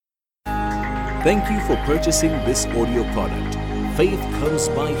Thank you for purchasing this audio product. Faith comes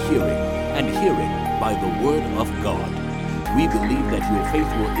by hearing, and hearing by the Word of God. We believe that your faith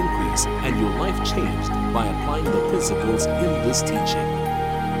will increase and your life changed by applying the principles in this teaching.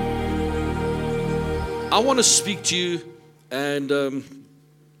 I want to speak to you, and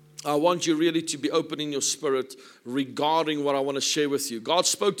I want you really to be open in your spirit regarding what I want to share with you. God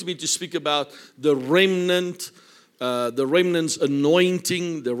spoke to me to speak about the remnant's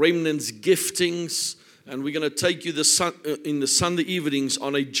anointing, the remnant's giftings, and we're going to take you in the Sunday evenings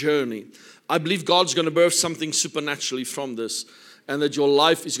on a journey. I believe God's going to birth something supernaturally from this, and that your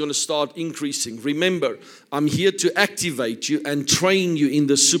life is going to start increasing. Remember, I'm here to activate you and train you in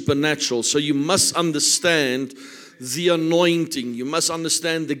the supernatural, so you must understand the anointing. You must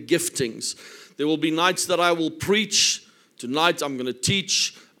understand the giftings. There will be nights that I will preach. Tonight I'm going to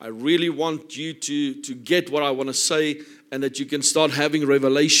teach. I really want you to get what I want to say, and that you can start having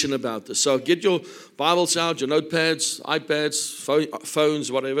revelation about this. So get your Bibles out, your notepads, iPads,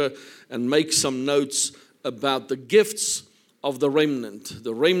 phones, whatever, and make some notes about the gifts of the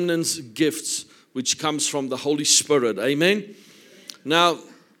remnant's gifts, which comes from the Holy Spirit. Amen? Now,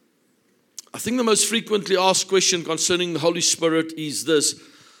 I think the most frequently asked question concerning the Holy Spirit is this: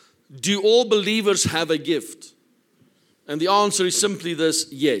 do all believers have a gift? And the answer is simply this: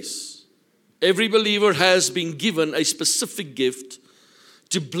 yes. Every believer has been given a specific gift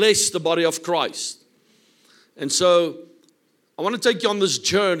to bless the body of Christ. And so I want to take you on this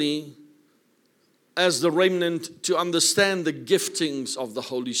journey as the remnant to understand the giftings of the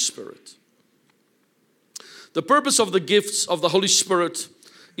Holy Spirit. The purpose of the gifts of the Holy Spirit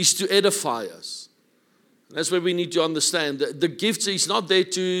is to edify us. That's where we need to understand. The gifts is not there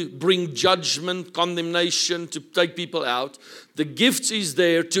to bring judgment, condemnation, to take people out. The gifts is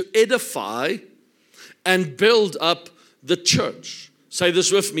there to edify and build up the church. Say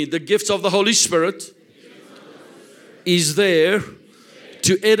this with me. The gifts of the Holy Spirit is there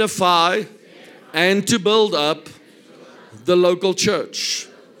to edify and to build up the local church.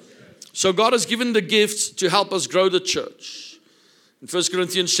 So God has given the gifts to help us grow the church. In 1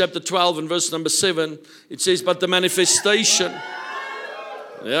 Corinthians chapter 12 and verse number 7, it says, but the manifestation.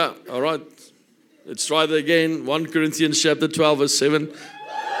 Yeah, all right. Let's try that again. 1 Corinthians chapter 12 verse 7.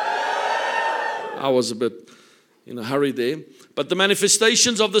 I was a bit in a hurry there. But the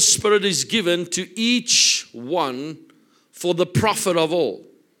manifestations of the Spirit is given to each one for the profit of all.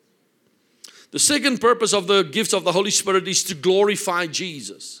 The second purpose of the gifts of the Holy Spirit is to glorify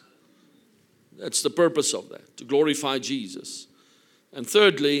Jesus. That's the purpose of that, to glorify Jesus. And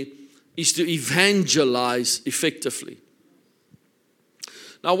thirdly, is to evangelize effectively.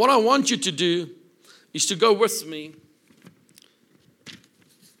 Now, what I want you to do is to go with me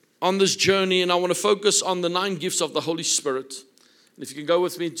on this journey, and I want to focus on the 9 gifts of the Holy Spirit. And if you can go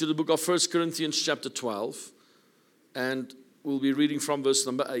with me to the book of 1 Corinthians chapter 12, and we'll be reading from verse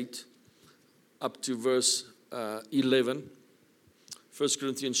number 8 up to verse 11. 1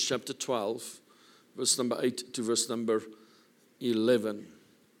 Corinthians chapter 12, verse number 8 to verse number 11.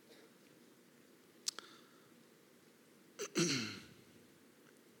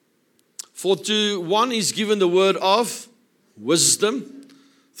 For to one is given the word of wisdom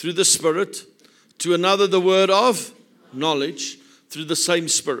through the Spirit, to another the word of knowledge through the same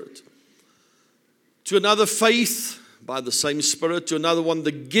Spirit, to another faith by the same Spirit, to another one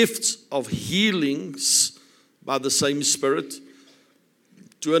the gifts of healings by the same Spirit,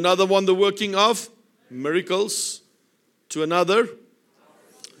 to another one the working of miracles, to another,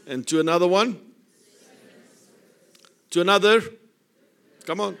 and to another one, to another,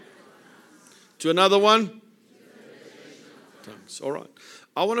 come on, to another one, thanks, all right.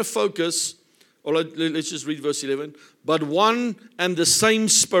 I want to focus, or let's just read verse 11. But one and the same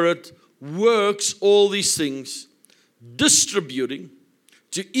Spirit works all these things, distributing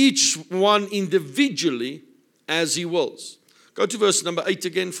to each one individually as He wills. Go to verse number 8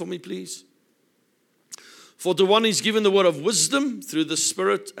 again for me, please. For to one is given the word of wisdom through the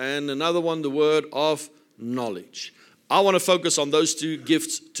Spirit, and another one the word of knowledge. I want to focus on those 2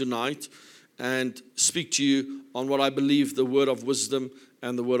 gifts tonight and speak to you on what I believe the word of wisdom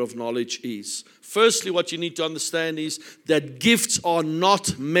and the word of knowledge is. Firstly, what you need to understand is that gifts are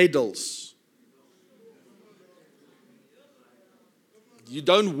not medals. You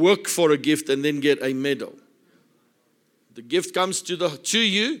don't work for a gift and then get a medal. The gift comes to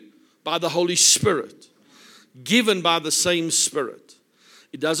you by the Holy Spirit, given by the same Spirit.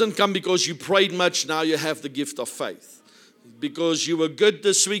 It doesn't come because you prayed much, now you have the gift of faith. Because you were good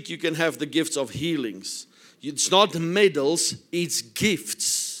this week, you can have the gifts of healings. It's not medals, it's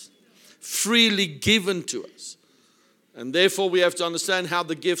gifts freely given to us. And therefore we have to understand how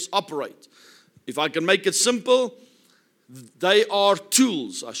the gifts operate. If I can make it simple, they are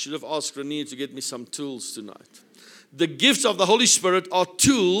tools. I should have asked Renier to get me some tools tonight. The gifts of the Holy Spirit are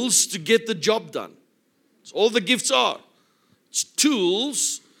tools to get the job done. That's all the gifts are. It's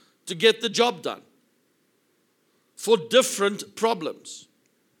tools to get the job done for different problems.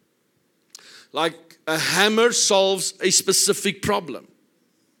 Like a hammer solves a specific problem.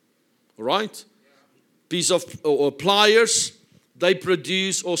 All right? Piece of or pliers, they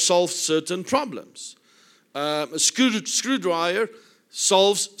produce or solve certain problems. A screwdriver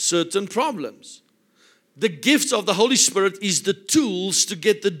solves certain problems. The gifts of the Holy Spirit is the tools to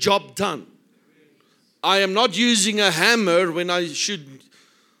get the job done. I am not using a hammer when I should,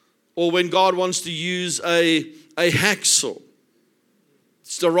 or when God wants to use a hacksaw.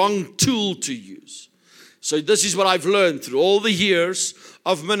 It's the wrong tool to use. So this is what I've learned through all the years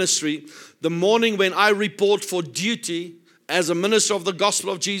of ministry. The morning when I report for duty as a minister of the gospel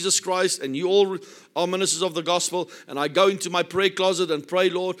of Jesus Christ, and you all are ministers of the gospel, and I go into my prayer closet and pray,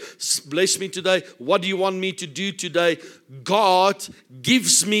 Lord, bless me today. What do you want me to do today? God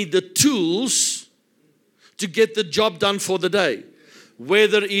gives me the tools to get the job done for the day.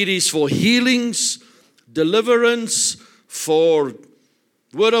 Whether it is for healings, deliverance, for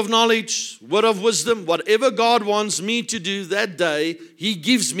word of knowledge, word of wisdom, whatever God wants me to do that day, He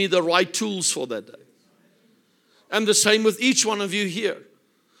gives me the right tools for that day. And the same with each one of you here.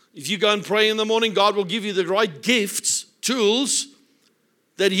 If you go and pray in the morning, God will give you the right gifts, tools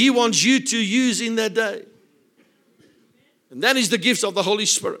that He wants you to use in that day. And that is the gifts of the Holy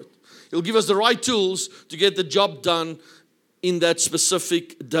Spirit. He'll give us the right tools to get the job done in that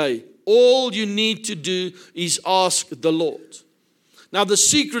specific day. All you need to do is ask the Lord. Now, the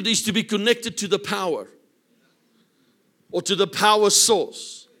secret is to be connected to the power or to the power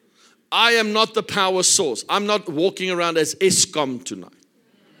source. I am not the power source. I'm not walking around as Eskom tonight.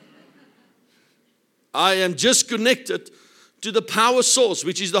 I am just connected to the power source,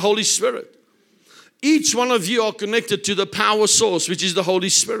 which is the Holy Spirit. Each one of you are connected to the power source, which is the Holy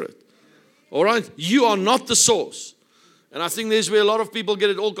Spirit. All right? You are not the source. And I think there's where a lot of people get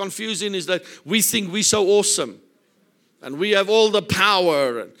it all confused in, is that we think we're so awesome. And we have all the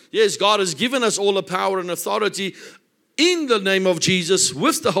power. And yes, God has given us all the power and authority in the name of Jesus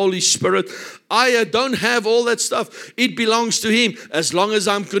with the Holy Spirit. I don't have all that stuff. It belongs to Him. As long as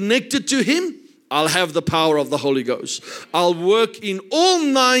I'm connected to Him, I'll have the power of the Holy Ghost. I'll work in all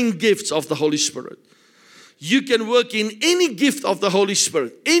 9 gifts of the Holy Spirit. You can work in any gift of the Holy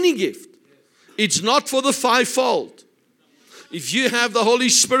Spirit. Any gift. It's not for the 5-fold. If you have the Holy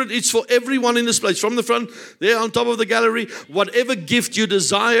Spirit, it's for everyone in this place. From the front, there on top of the gallery, whatever gift you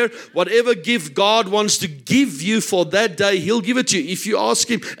desire, whatever gift God wants to give you for that day, He'll give it to you if you ask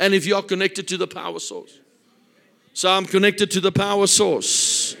Him and if you are connected to the power source. So I'm connected to the power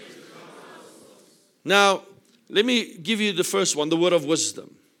source. Now, let me give you the first one, the word of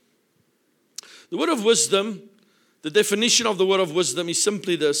wisdom. The word of wisdom, the definition of the word of wisdom is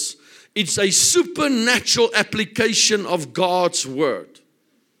simply this. It's a supernatural application of God's word.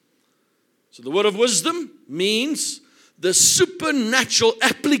 So the word of wisdom means the supernatural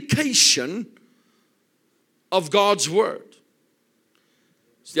application of God's word.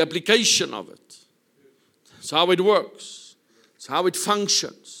 It's the application of it. It's how it works. It's how it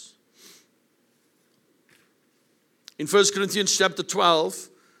functions. In 1 Corinthians chapter 12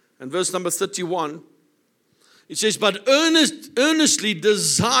 and verse number 31, it says, but earnestly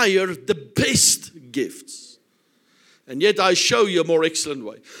desire the best gifts. And yet I show you a more excellent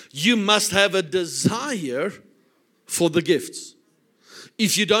way. You must have a desire for the gifts.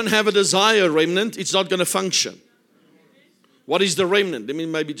 If you don't have a desire, remnant, it's not going to function. What is the remnant? Let me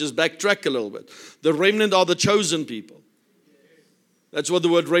maybe just backtrack a little bit. The remnant are the chosen people. That's what the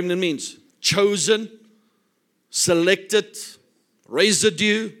word remnant means. Chosen, selected,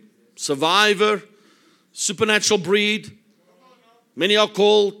 residue, survivor, supernatural breed. Many are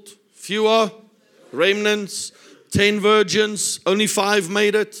called, few are remnants. 10 virgins, only 5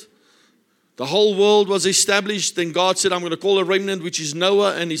 made it. The whole world was established. Then God said, I'm going to call a remnant, which is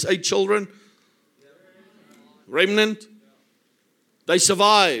Noah and his 8 children. Remnant. They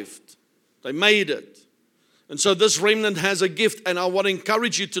survived. They made it. And so this remnant has a gift. And I want to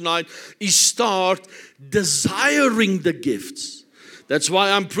encourage you tonight is start desiring the gifts. That's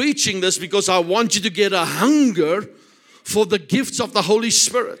why I'm preaching this, because I want you to get a hunger for the gifts of the Holy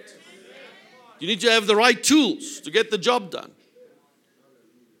Spirit. You need to have the right tools to get the job done.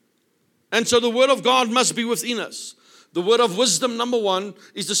 And so the Word of God must be within us. The word of wisdom, number 1,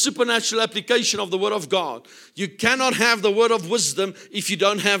 is the supernatural application of the Word of God. You cannot have the word of wisdom if you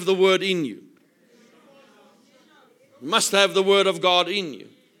don't have the Word in you. You must have the Word of God in you.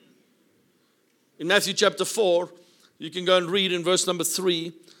 In Matthew chapter 4, you can go and read in verse number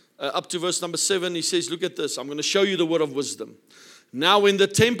 3 up to verse number 7. He says, look at this. I'm going to show you the word of wisdom. Now when the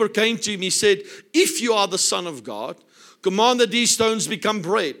tempter came to him, he said, if you are the Son of God, command that these stones become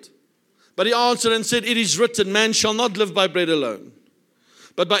bread. But he answered and said, it is written, man shall not live by bread alone,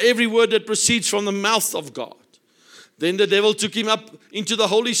 but by every word that proceeds from the mouth of God. Then the devil took him up into the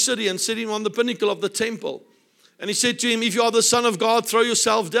holy city and set him on the pinnacle of the temple. And he said to him, if you are the Son of God, throw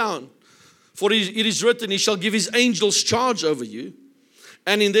yourself down. For it is written, he shall give his angels charge over you,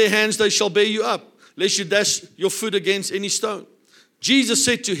 and in their hands they shall bear you up, lest you dash your foot against any stone. Jesus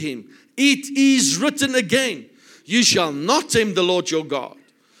said to him, it is written again, you shall not tempt the Lord your God.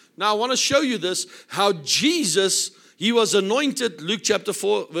 Now I want to show you this, how Jesus, he was anointed. Luke chapter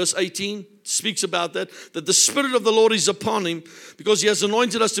 4 verse 18 speaks about that the Spirit of the Lord is upon him because he has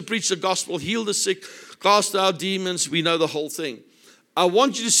anointed us to preach the gospel, heal the sick, cast out demons. We know the whole thing. I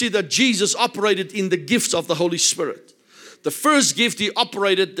want you to see that Jesus operated in the gifts of the Holy Spirit. The first gift he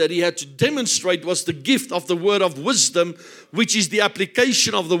operated that he had to demonstrate was the gift of the word of wisdom, which is the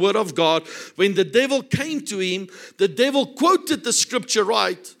application of the word of God. When the devil came to him, the devil quoted the scripture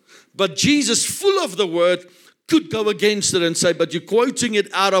right, but Jesus, full of the word, could go against it and say, but you're quoting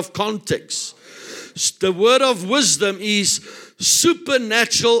it out of context. The word of wisdom is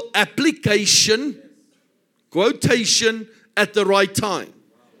supernatural application, quotation at the right time.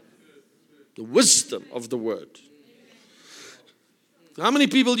 The wisdom of the word. How many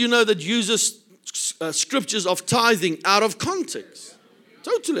people do you know that uses scriptures of tithing out of context?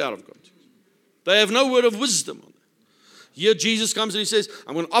 Totally out of context. They have no word of wisdom on it. Here Jesus comes and he says,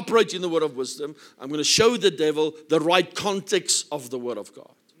 I'm going to operate in the word of wisdom. I'm going to show the devil the right context of the word of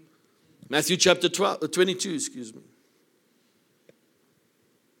God. Matthew chapter 22,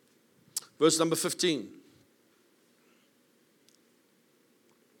 verse number 15.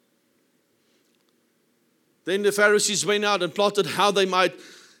 Then the Pharisees went out and plotted how they might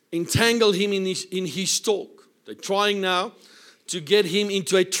entangle him in his talk. They're trying now to get him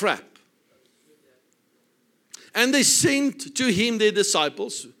into a trap. And they sent to him their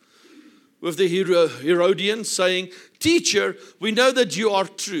disciples with the Herodians, saying, Teacher, we know that you are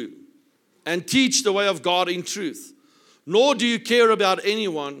true and teach the way of God in truth. Nor do you care about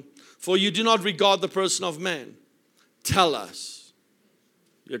anyone, for you do not regard the person of man. Tell us.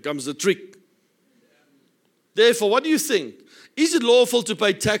 Here comes the trick. Therefore, what do you think? Is it lawful to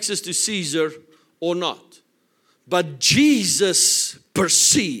pay taxes to Caesar or not? But Jesus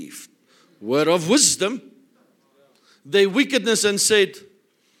perceived, word of wisdom, their wickedness and said,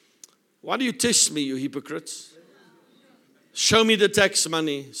 why do you test me, you hypocrites? Show me the tax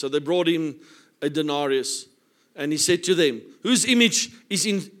money. So they brought him a denarius. And he said to them, whose image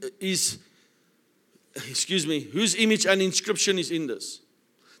whose image and inscription is in this?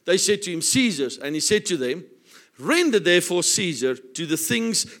 They said to him, Caesar's. And he said to them, render therefore Caesar to the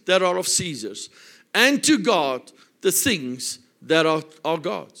things that are of Caesar's, and to God the things that are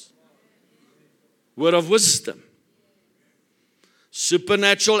God's. Word of wisdom.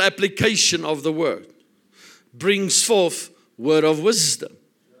 Supernatural application of the word brings forth word of wisdom.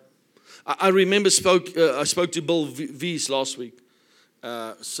 I remember I spoke to Bill Vies last week,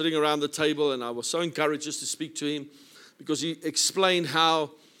 sitting around the table, and I was so encouraged just to speak to him because he explained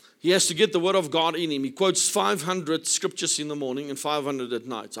how he has to get the word of God in him. He quotes 500 scriptures in the morning and 500 at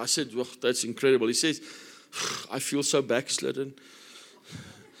night. I said, well, that's incredible. He says, I feel so backslidden.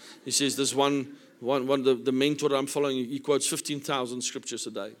 He says, there's the mentor that I'm following, he quotes 15,000 scriptures a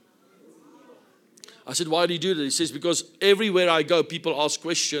day. I said, why do you do that? He says, because everywhere I go, people ask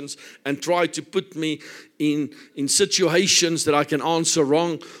questions and try to put me in situations that I can answer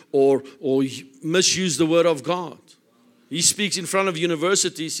wrong or misuse the word of God. He speaks in front of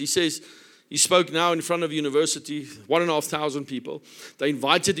universities. He says, he spoke now in front of university, 1,500 people. They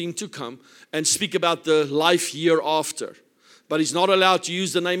invited him to come and speak about the life hereafter. But he's not allowed to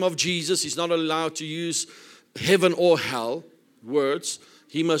use the name of Jesus. He's not allowed to use heaven or hell words.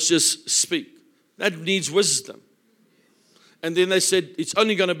 He must just speak. That needs wisdom. And then they said, it's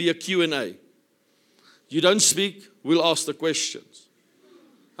only going to be a Q&A. You don't speak, we'll ask the questions.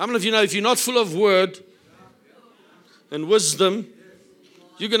 How many of you know if you're not full of word and wisdom,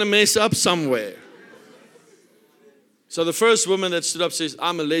 you're going to mess up somewhere? So the first woman that stood up says,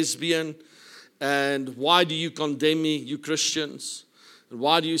 I'm a lesbian. And why do you condemn me, you Christians? And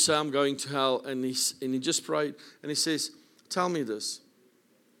why do you say I'm going to hell? And he just prayed. And he says, tell me this.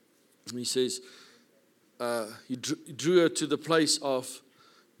 And he says, he drew her to the place of,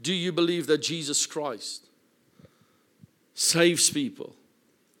 do you believe that Jesus Christ saves people?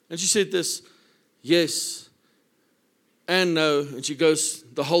 And she said this, yes and no. And she goes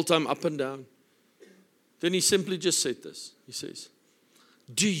the whole time up and down. Then he simply just said this. He says,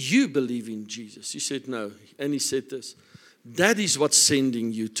 do you believe in Jesus? He said, no. And he said this, that is what's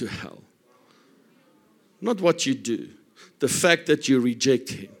sending you to hell. Not what you do. The fact that you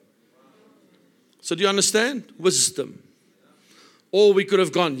reject him. So do you understand? Wisdom. Or we could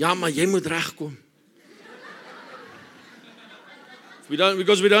have gone, ja, maar jy moet regkom.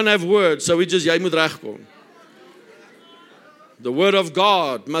 Because we don't have words, so we just, jy moet regkom. The word of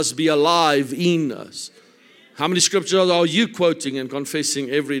God must be alive in us. How many scriptures are you quoting and confessing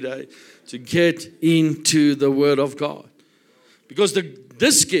every day to get into the word of God? Because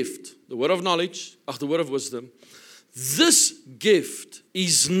this gift, the word of knowledge, the word of wisdom, this gift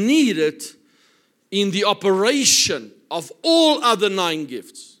is needed in the operation of all other 9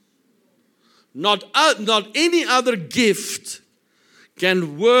 gifts. Not any other gift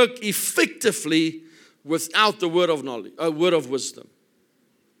can work effectively without the word of knowledge, word of wisdom.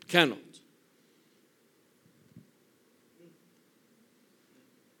 Cannot.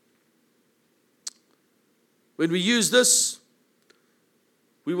 When we use this,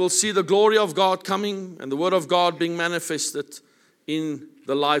 we will see the glory of God coming and the word of God being manifested in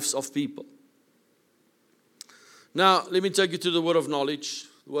the lives of people. Now, let me take you to the word of knowledge.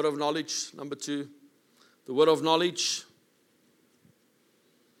 The word of knowledge, number 2. The word of knowledge.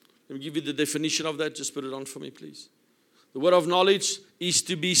 Let me give you the definition of that. Just put it on for me, please. The word of knowledge is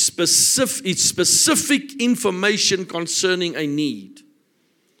to be specific. It's specific information concerning a need.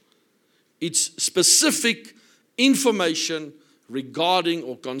 It's specific information regarding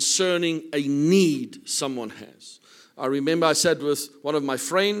or concerning a need someone has. I remember I sat with one of my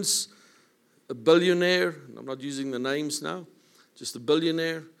friends, a billionaire. I'm not using the names now. Just a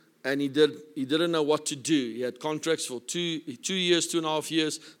billionaire. And he didn't know what to do. He had contracts for 2 years, 2.5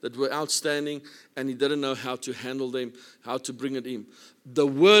 years that were outstanding, and he didn't know how to handle them, how to bring it in. The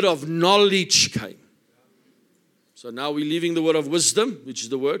word of knowledge came. So now we're leaving the word of wisdom, which is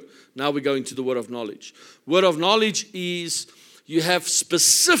the word. Now we're going to the word of knowledge. Word of knowledge is you have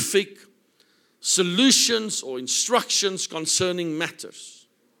specific solutions or instructions concerning matters.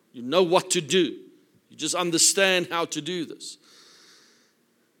 You know what to do. You just understand how to do this.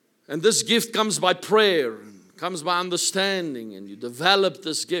 And this gift comes by prayer, comes by understanding, and you develop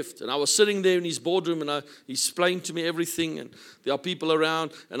this gift. And I was sitting there in his boardroom, and he explained to me everything, and there are people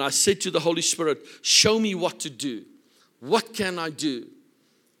around, and I said to the Holy Spirit, show me what to do. What can I do?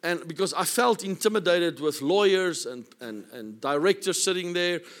 And because I felt intimidated with lawyers and directors sitting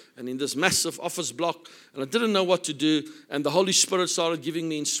there, and in this massive office block, and I didn't know what to do, and the Holy Spirit started giving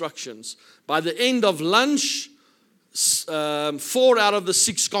me instructions. By the end of lunch, 4 out of the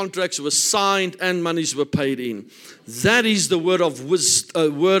 6 contracts were signed and monies were paid in. That is the word of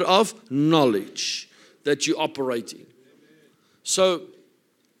wisdom, word of knowledge that you operate in. So,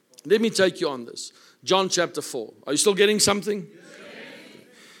 let me take you on this. John chapter 4. Are you still getting something? Yes.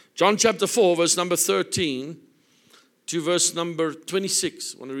 John chapter 4, verse number 13 to verse number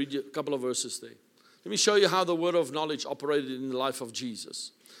 26. I want to read you a couple of verses there. Let me show you how the word of knowledge operated in the life of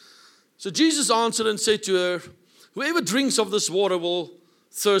Jesus. So Jesus answered and said to her, whoever drinks of this water will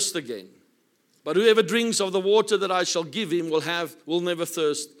thirst again. But whoever drinks of the water that I shall give him will never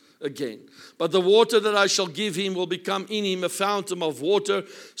thirst again. But the water that I shall give him will become in him a fountain of water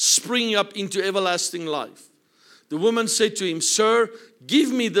springing up into everlasting life. The woman said to him, Sir,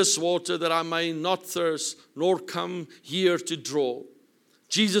 give me this water that I may not thirst, nor come here to draw.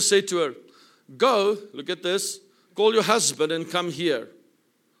 Jesus said to her, Go, look at this, call your husband and come here.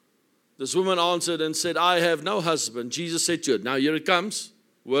 This woman answered and said, I have no husband. Jesus said to her, now here it comes,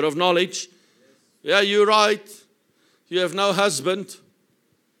 word of knowledge. Yeah, you're right. You have no husband.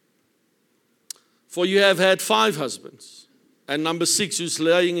 For you have had 5 husbands. And number 6 who's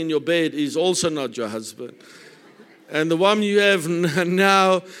laying in your bed is also not your husband. And the one you have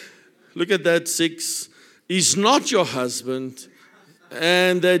now, look at that 6, is not your husband,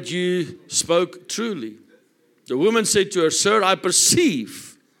 and that you spoke truly. The woman said to her, Sir, I perceive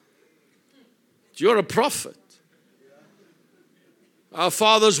you're a prophet. Our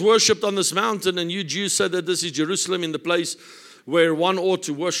fathers worshipped on this mountain, and you Jews said that this is Jerusalem, in the place where one ought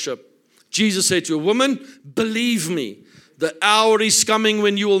to worship. Jesus said to a woman, believe me, the hour is coming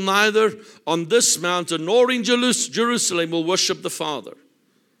when you will neither on this mountain nor in Jerusalem will worship the Father.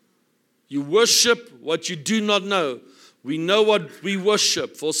 You worship what you do not know. We know what we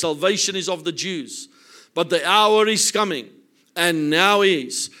worship, for salvation is of the Jews. But the hour is coming, and now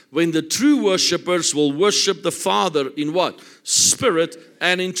is, when the true worshipers will worship the Father in what? Spirit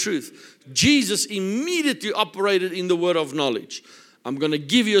and in truth. Jesus immediately operated in the word of knowledge. I'm going to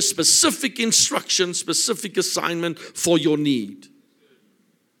give you a specific instruction, specific assignment for your need.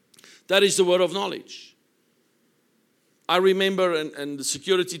 That is the word of knowledge. I remember, and the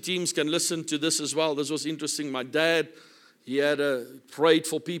security teams can listen to this as well. This was interesting. My dad, he had prayed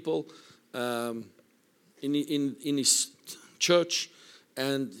for people in his church,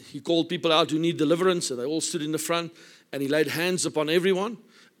 and he called people out who need deliverance, and they all stood in the front, and he laid hands upon everyone,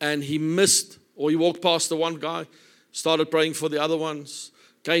 and he missed, or he walked past the one guy, started praying for the other ones,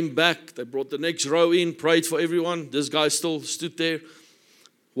 came back, they brought the next row in, prayed for everyone. This guy still stood there,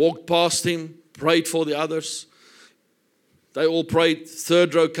 walked past him, prayed for the others. They all prayed.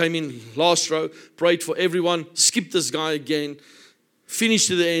 Third row came in, last row, prayed for everyone, skipped this guy again, finished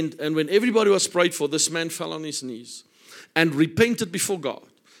to the end. And when everybody was prayed for, this man fell on his knees and repented before God.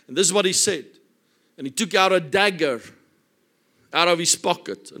 And this is what he said. And he took out a dagger out of his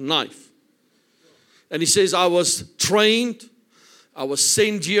pocket, a knife. And he says, I was trained, I was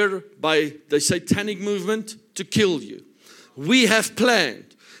sent here by the satanic movement to kill you. We have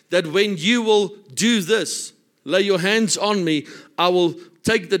planned that when you will do this, lay your hands on me, I will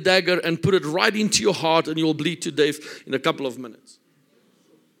take the dagger and put it right into your heart and you will bleed to death in a couple of minutes.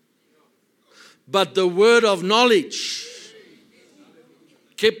 But the word of knowledge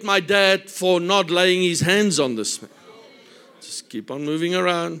kept my dad for not laying his hands on this man. Just keep on moving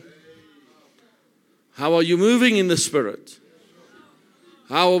around. How are you moving in the Spirit?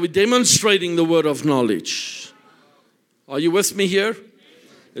 How are we demonstrating the word of knowledge? Are you with me here?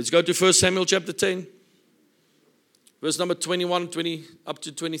 Let's go to 1 Samuel chapter 10. Verse number 21, 20, up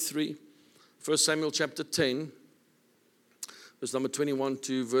to 23. 1 Samuel chapter 10. Verse number 21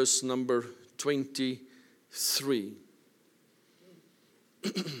 to verse number 23.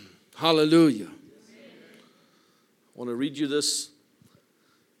 Hallelujah. I want to read you this.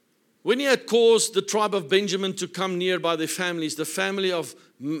 When he had caused the tribe of Benjamin to come near by their families, the family of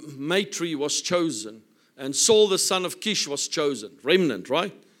Matri was chosen. And Saul the son of Kish was chosen. Remnant,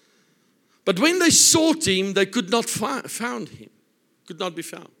 right? But when they sought him, they could not found him. Could not be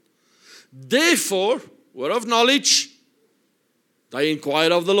found. Therefore, word of knowledge, they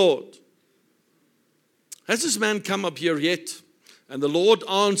inquired of the Lord. Has this man come up here yet? And the Lord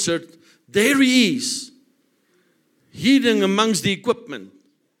answered, there he is, hidden amongst the equipment.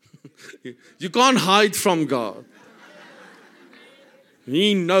 You can't hide from God.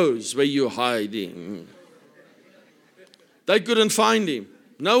 He knows where you're hiding. They couldn't find him.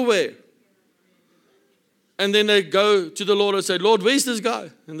 Nowhere. And then they go to the Lord and say, Lord, where's this guy?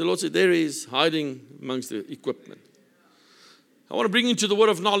 And the Lord said, there he is, hiding amongst the equipment. I want to bring you to the word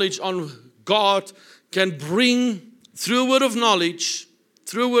of knowledge on God can bring, through a word of knowledge,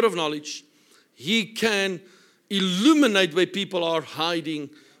 He can illuminate where people are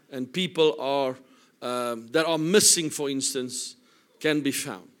hiding and people are that are missing, for instance, can be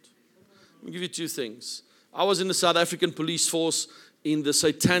found. Let me give you two things. I was in the South African police force in the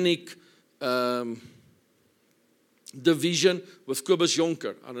satanic division with Kobus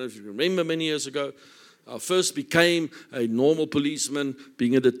Jonker. I don't know if you remember many years ago. I first became a normal policeman,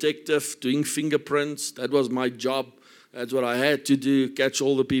 being a detective, doing fingerprints. That was my job. That's what I had to do, catch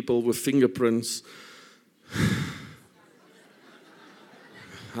all the people with fingerprints.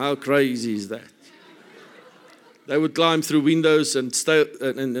 How crazy is that? They would climb through windows and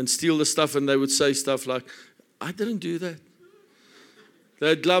steal the stuff, and they would say stuff like, I didn't do that. They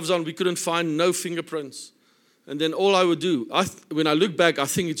had gloves on. We couldn't find no fingerprints. And then all I would do, when I look back, I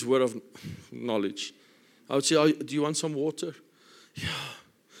think it's word of knowledge. I would say, do you want some water? Yeah.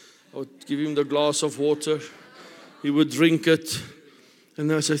 I would give him the glass of water. He would drink it. And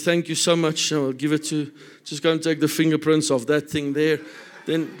then I say, thank you so much. I'll give it to, just go and take the fingerprints of that thing there.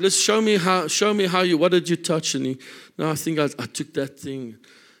 Then let's show me how you, what did you touch? And no, I think I took that thing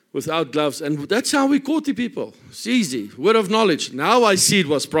without gloves. And that's how we caught the people. It's easy. Word of knowledge. Now I see it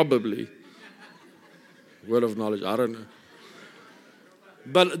was probably word of knowledge. I don't know.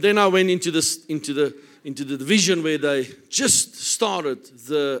 But then I went into the division where they just started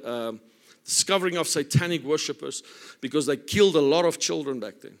the discovering of satanic worshipers because they killed a lot of children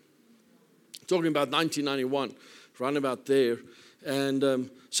back then. Talking about 1991, round about there. And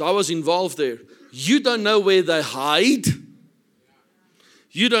so I was involved there. You don't know where they hide.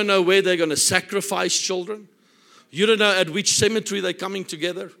 You don't know where they're going to sacrifice children. You don't know at which cemetery they're coming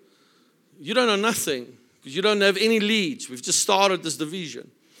together. You don't know nothing because you don't have any leads. We've just started this division.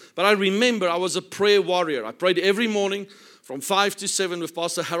 But I remember I was a prayer warrior. I prayed every morning from 5 to 7 with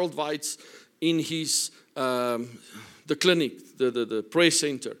Pastor Harold Weitz in his the clinic, the prayer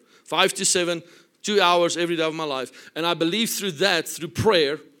center. 5 to 7, 2 hours every day of my life. And I believe through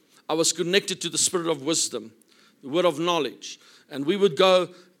prayer, I was connected to the spirit of wisdom, the word of knowledge. And we would go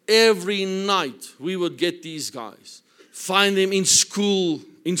every night. We would get these guys, find them in schools,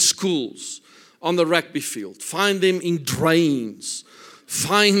 on the rugby field. Find them in drains.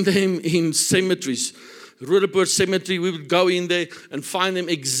 Find them in cemeteries. Roodepoort Cemetery, we would go in there and find them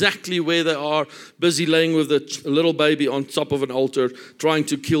exactly where they are, busy laying with a little baby on top of an altar, trying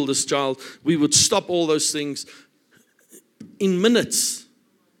to kill this child. We would stop all those things in minutes.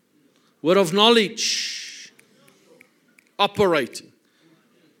 Word of knowledge operating.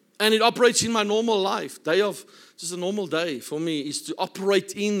 And it operates in my normal life. Just a normal day for me is to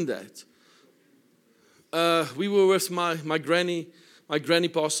operate in that. We were with my granny. My granny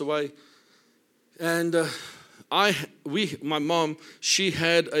passed away. And my mom, she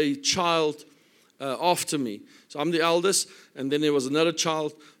had a child after me. So I'm the eldest, and then there was another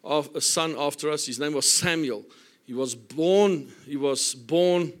child, a son after us. His name was Samuel. He was born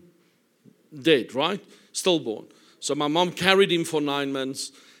dead, right? Stillborn. So my mom carried him for 9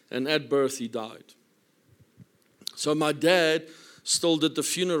 months, and at birth he died. So my dad still did the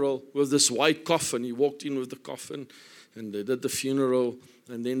funeral with this white coffin. He walked in with the coffin, and they did the funeral,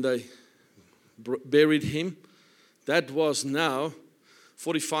 and then they buried him. That was now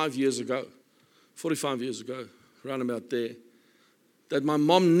 45 years ago. 45 years ago, around about there. That my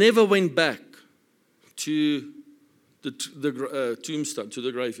mom never went back to the tombstone, to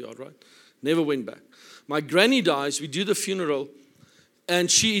the graveyard, right? Never went back. My granny dies, we do the funeral, and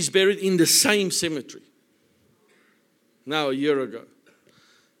she is buried in the same cemetery. Now, a year ago.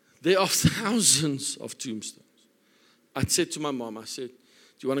 There are thousands of tombstones. I said to my mom, I said, do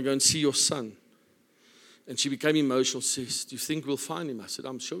you want to go and see your son? And she became emotional, says, do you think we'll find him? I said,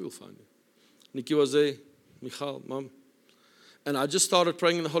 I'm sure we'll find him. Nikki was there, Michal, Mom. And I just started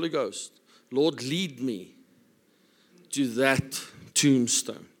praying in the Holy Ghost. Lord, lead me to that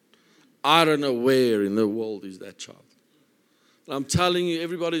tombstone. I don't know where in the world is that child. And I'm telling you,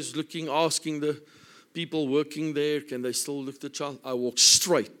 everybody's looking, asking the people working there, can they still look at the child? I walked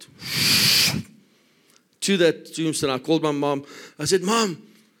straight to that tombstone. I called my mom. I said, Mom,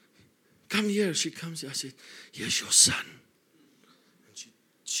 come here. She comes here. I said, here's your son. And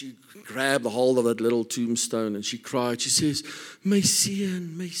she grabbed a hold of that little tombstone and she cried. She says,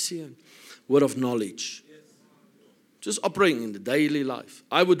 Messian, Messian. Word of knowledge. Just operating in the daily life.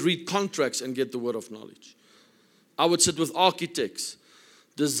 I would read contracts and get the word of knowledge. I would sit with architects,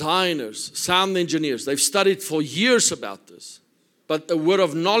 designers, sound engineers. They've studied for years about this. But a word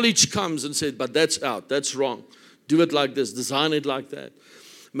of knowledge comes and said, but that's out, that's wrong. Do it like this, design it like that.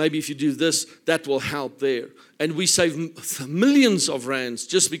 Maybe if you do this, that will help there. And we save millions of rands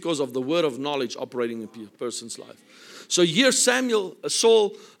just because of the word of knowledge operating in a person's life. So here's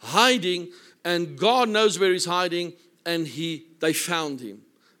Saul hiding, and God knows where he's hiding, and they found him.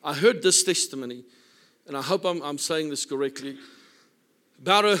 I heard this testimony, and I hope I'm saying this correctly,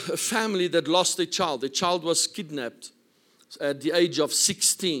 about a family that lost their child. Their child was kidnapped at the age of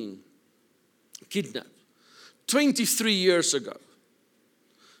 16. Kidnapped. 23 years ago.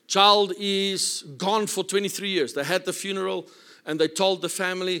 Child is gone for 23 years. They had the funeral and they told the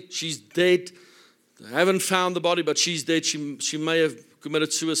family she's dead. They haven't found the body, but she's dead. She may have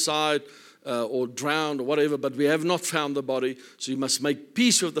committed suicide or drowned or whatever, but we have not found the body. So you must make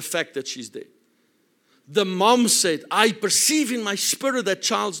peace with the fact that she's dead. The mom said, I perceive in my spirit that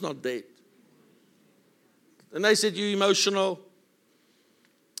child's not dead. And they said, you emotional?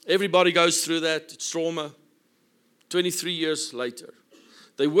 Everybody goes through that. It's trauma. 23 years later.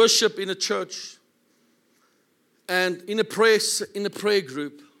 They worship in a church. And in a prayer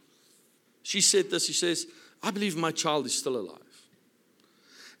group, she said this. She says, I believe my child is still alive.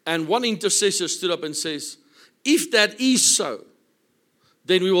 And one intercessor stood up and says, if that is so,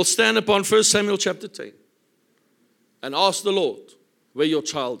 then we will stand upon 1 Samuel chapter 10 and ask the Lord where your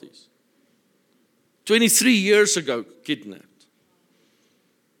child is. 23 years ago, kidnapped.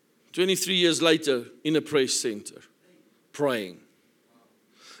 23 years later, in a prayer center, praying.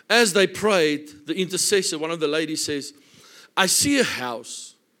 As they prayed, the intercessor, one of the ladies says, I see a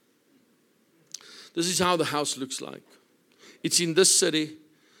house. This is how the house looks like. It's in this city.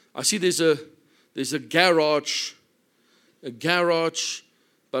 I see there's a garage,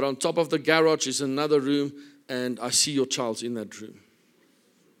 but on top of the garage is another room, and I see your child's in that room.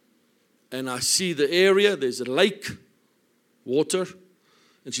 And I see the area, there's a lake, water,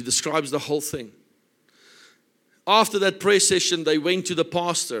 and she describes the whole thing. After that prayer session, they went to the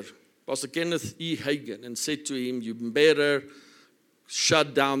pastor, Pastor Kenneth E. Hagen, and said to him, you better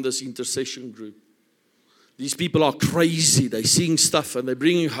shut down this intercession group. These people are crazy. They're seeing stuff and they're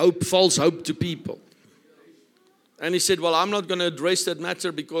bringing hope, false hope to people. And he said, well, I'm not going to address that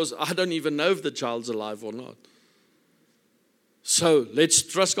matter because I don't even know if the child's alive or not. So let's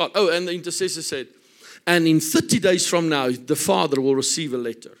trust God. Oh, and the intercessor said, and in 30 days from now, the father will receive a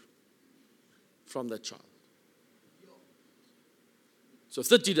letter. from that child. So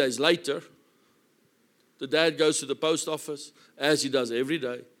 30 days later, the dad goes to the post office, as he does every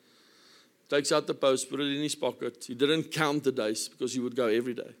day, takes out the post, put it in his pocket. He didn't count the days because he would go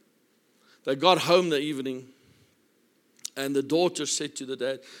every day. They got home the evening, and the daughter said to the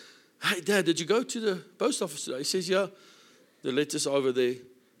dad, "Hey, Dad, did you go to the post office today?" He says, "Yeah, the letter's over there."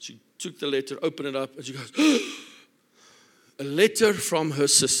 She took the letter, opened it up, and she goes, a letter from her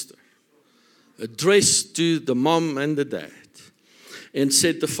sister, addressed to the mom and the dad, and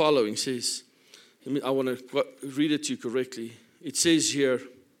said the following. Says, I want to read it to you correctly. It says here,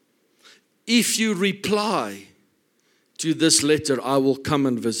 "If you reply to this letter, I will come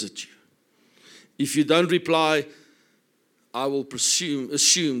and visit you. If you don't reply, I will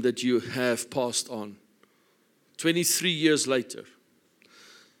assume that you have passed on." 23 years later.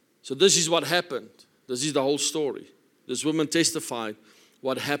 So this is what happened. This is the whole story. This woman testified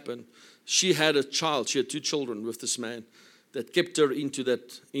what happened. She had a child. She had 2 children with this man that kept her in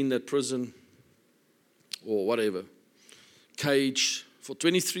that prison or whatever, cage for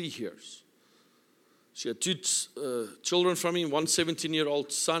 23 years. She had 2 children from him, one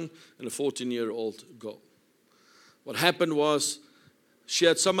 17-year-old son and a 14-year-old girl. What happened was she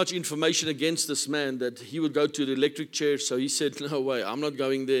had so much information against this man that he would go to the electric chair. So he said, "No way, I'm not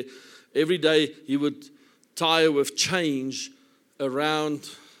going there." Every day he would tie her with chains around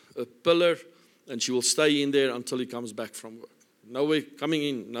a pillar, and she will stay in there until he comes back from work. No way coming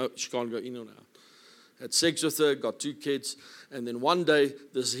in. No, she can't go in or out. Had sex with her, got 2 kids. And then one day,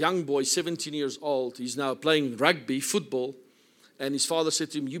 this young boy, 17 years old, he's now playing rugby, football. And his father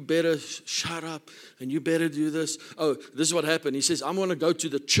said to him, "You better shut up and you better do this." Oh, this is what happened. He says, "I'm going to go to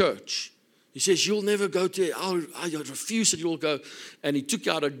the church." He says, "You'll never go to, I refuse that you'll go." And he took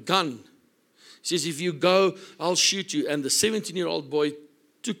out a gun. He says, "If you go, I'll shoot you." And the 17-year-old boy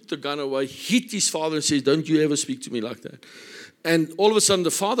took the gun away, hit his father and says, "Don't you ever speak to me like that." And all of a sudden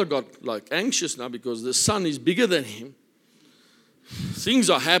the father got like anxious now because the son is bigger than him. Things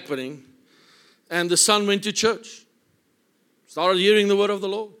are happening. And the son went to church. Started hearing the word of the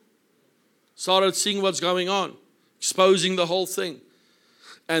Lord. Started seeing what's going on. Exposing the whole thing.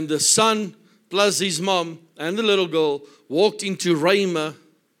 And the son plus his mom and the little girl walked into Rhema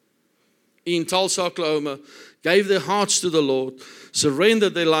in Tulsa, Oklahoma. Gave their hearts to the Lord.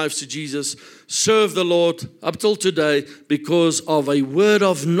 Surrendered their lives to Jesus. Served the Lord up till today because of a word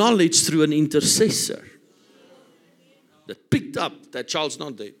of knowledge through an intercessor. That picked up that child's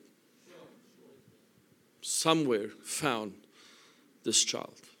not dead. Somewhere found this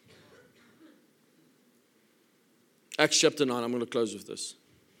child. Acts chapter 9, I'm going to close with this.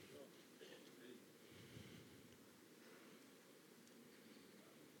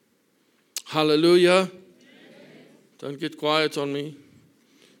 Hallelujah. Don't get quiet on me.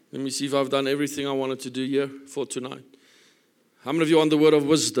 Let me see if I've done everything I wanted to do here for tonight. How many of you want the word of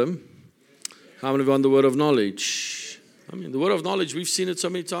wisdom? How many of you want the word of knowledge? I mean, the word of knowledge, we've seen it so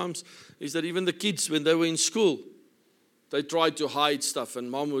many times, is that even the kids, when they were in school, they tried to hide stuff, and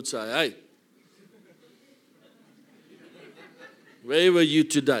mom would say, "Hey, where were you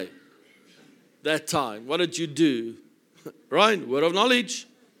today? That time, what did you do?" Right? Word of knowledge,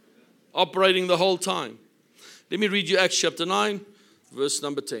 operating the whole time. Let me read you Acts chapter 9, verse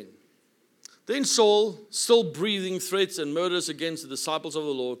number 10. Then Saul, still breathing threats and murders against the disciples of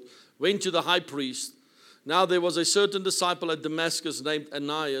the Lord, went to the high priest. Now there was a certain disciple at Damascus named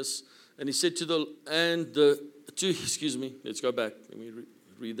Ananias, and he said let's go back. Let me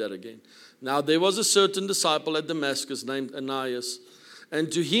read that again. Now there was a certain disciple at Damascus named Ananias,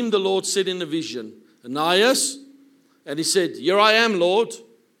 and to him the Lord said in a vision, "Ananias?" And he said, "Here I am, Lord."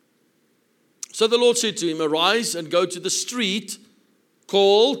 So the Lord said to him, "Arise and go to the street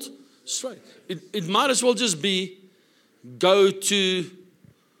called Straight." It might as well just be, go to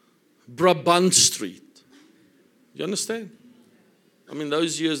Brabant Street. You understand? I mean,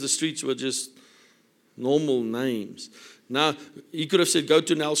 those years the streets were just normal names. Now, he could have said, go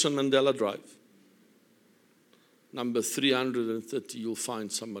to Nelson Mandela Drive. Number 330, you'll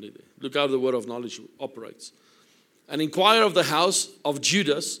find somebody there. Look how the word of knowledge operates. And inquire of the house of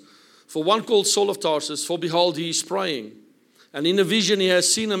Judas, for one called Saul of Tarsus, for behold, he is praying. And in a vision he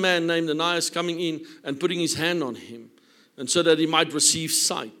has seen a man named Ananias coming in and putting his hand on him, and so that he might receive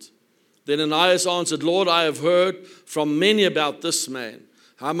sight. Then Ananias answered, "Lord, I have heard from many about this man,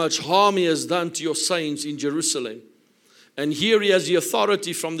 how much harm he has done to your saints in Jerusalem. And here he has the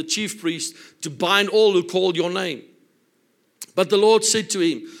authority from the chief priest to bind all who call your name." But the Lord said to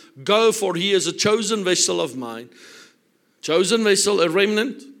him, "Go, for he is a chosen vessel of mine, chosen vessel, a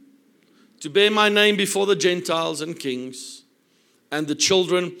remnant, to bear my name before the Gentiles and kings and the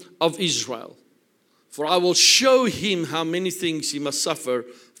children of Israel." For I will show him how many things he must suffer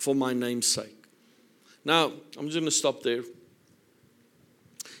for my name's sake. Now, I'm just going to stop there.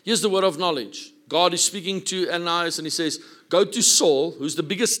 Here's the word of knowledge. God is speaking to Ananias and he says, go to Saul, who's the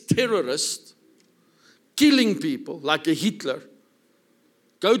biggest terrorist, killing people like a Hitler.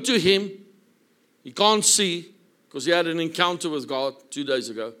 Go to him. He can't see because he had an encounter with God 2 days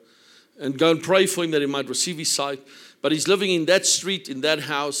ago. And go and pray for him that he might receive his sight. But he's living in that street, in that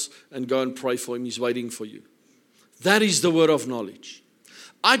house, and go and pray for him. He's waiting for you. That is the word of knowledge.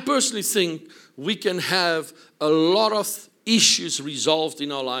 I personally think we can have a lot of issues resolved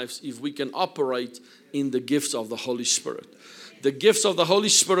in our lives if we can operate in the gifts of the Holy Spirit. The gifts of the Holy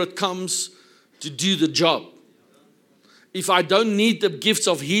Spirit comes to do the job. If I don't need the gifts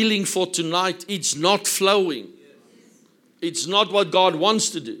of healing for tonight, it's not flowing. It's not what God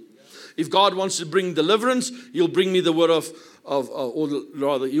wants to do. If God wants to bring deliverance, he'll bring me the word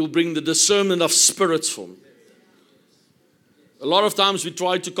he'll bring the discernment of spirits for me. A lot of times we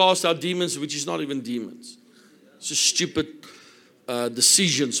try to cast out demons, which is not even demons. It's just stupid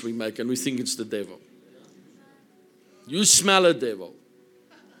decisions we make and we think it's the devil. You smell a devil.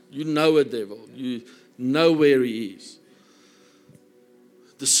 You know a devil. You know where he is.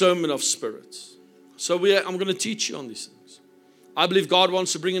 Discernment of spirits. So I'm going to teach you on these things. I believe God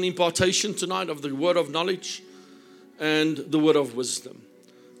wants to bring an impartation tonight of the word of knowledge and the word of wisdom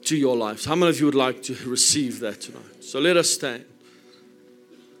to your lives. How many of you would like to receive that tonight? So let us stand.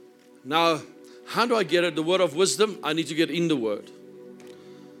 Now, how do I get it? The word of wisdom, I need to get in the word.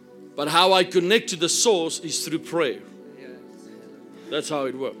 But how I connect to the source is through prayer. That's how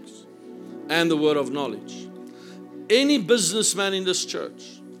it works. And the word of knowledge. Any businessman in this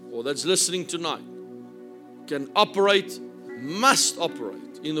church or that's listening tonight can operate, must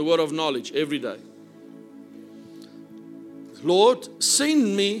operate in the word of knowledge every day. Lord,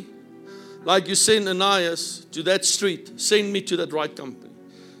 send me like you send Ananias to that street. Send me to that right company.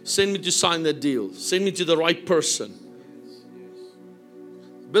 Send me to sign that deal. Send me to the right person.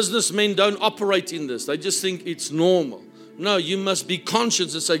 Businessmen don't operate in this. They just think it's normal. No, you must be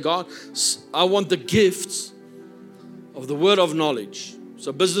conscious and say, God, I want the gifts of the word of knowledge.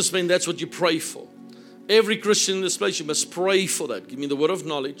 So businessmen, that's what you pray for. Every Christian in this place, you must pray for that. Give me the word of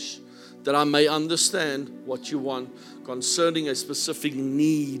knowledge that I may understand what you want concerning a specific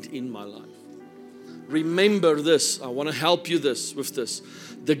need in my life. Remember this. I want to help you with this.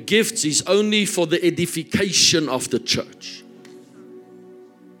 The gifts is only for the edification of the church.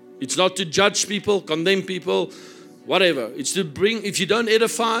 It's not to judge people, condemn people, whatever. It's to bring, if you don't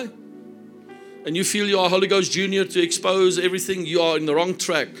edify and you feel you are Holy Ghost Junior to expose everything, you are in the wrong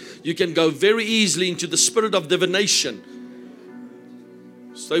track. You can go very easily into the spirit of divination.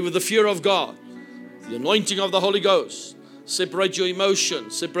 Stay with the fear of God, the anointing of the Holy Ghost. Separate your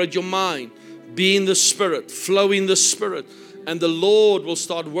emotions, separate your mind. Be in the Spirit, flow in the Spirit, and the Lord will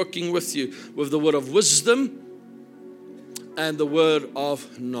start working with you with the word of wisdom and the word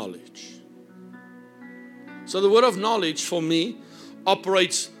of knowledge. So the word of knowledge for me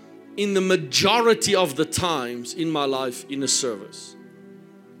operates in the majority of the times in my life in a service.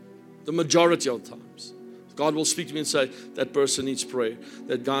 The majority of the times. God will speak to me and say, that person needs prayer.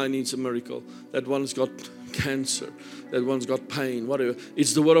 That guy needs a miracle. That one's got cancer. That one's got pain, whatever.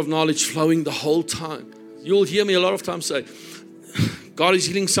 It's the word of knowledge flowing the whole time. You'll hear me a lot of times say, God is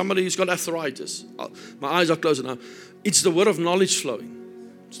healing somebody who's got arthritis. My eyes are closed now. It's the word of knowledge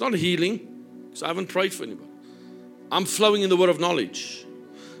flowing. It's not a healing because I haven't prayed for anybody. I'm flowing in the word of knowledge.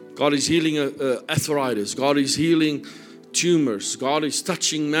 God is healing arthritis. God is healing tumors. God is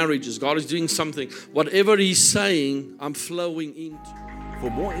touching marriages. God is doing something. Whatever He's saying, I'm flowing into. For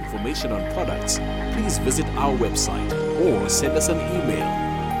more information on products, please visit our website or send us an email.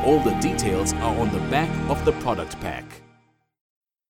 All the details are on the back of the product pack.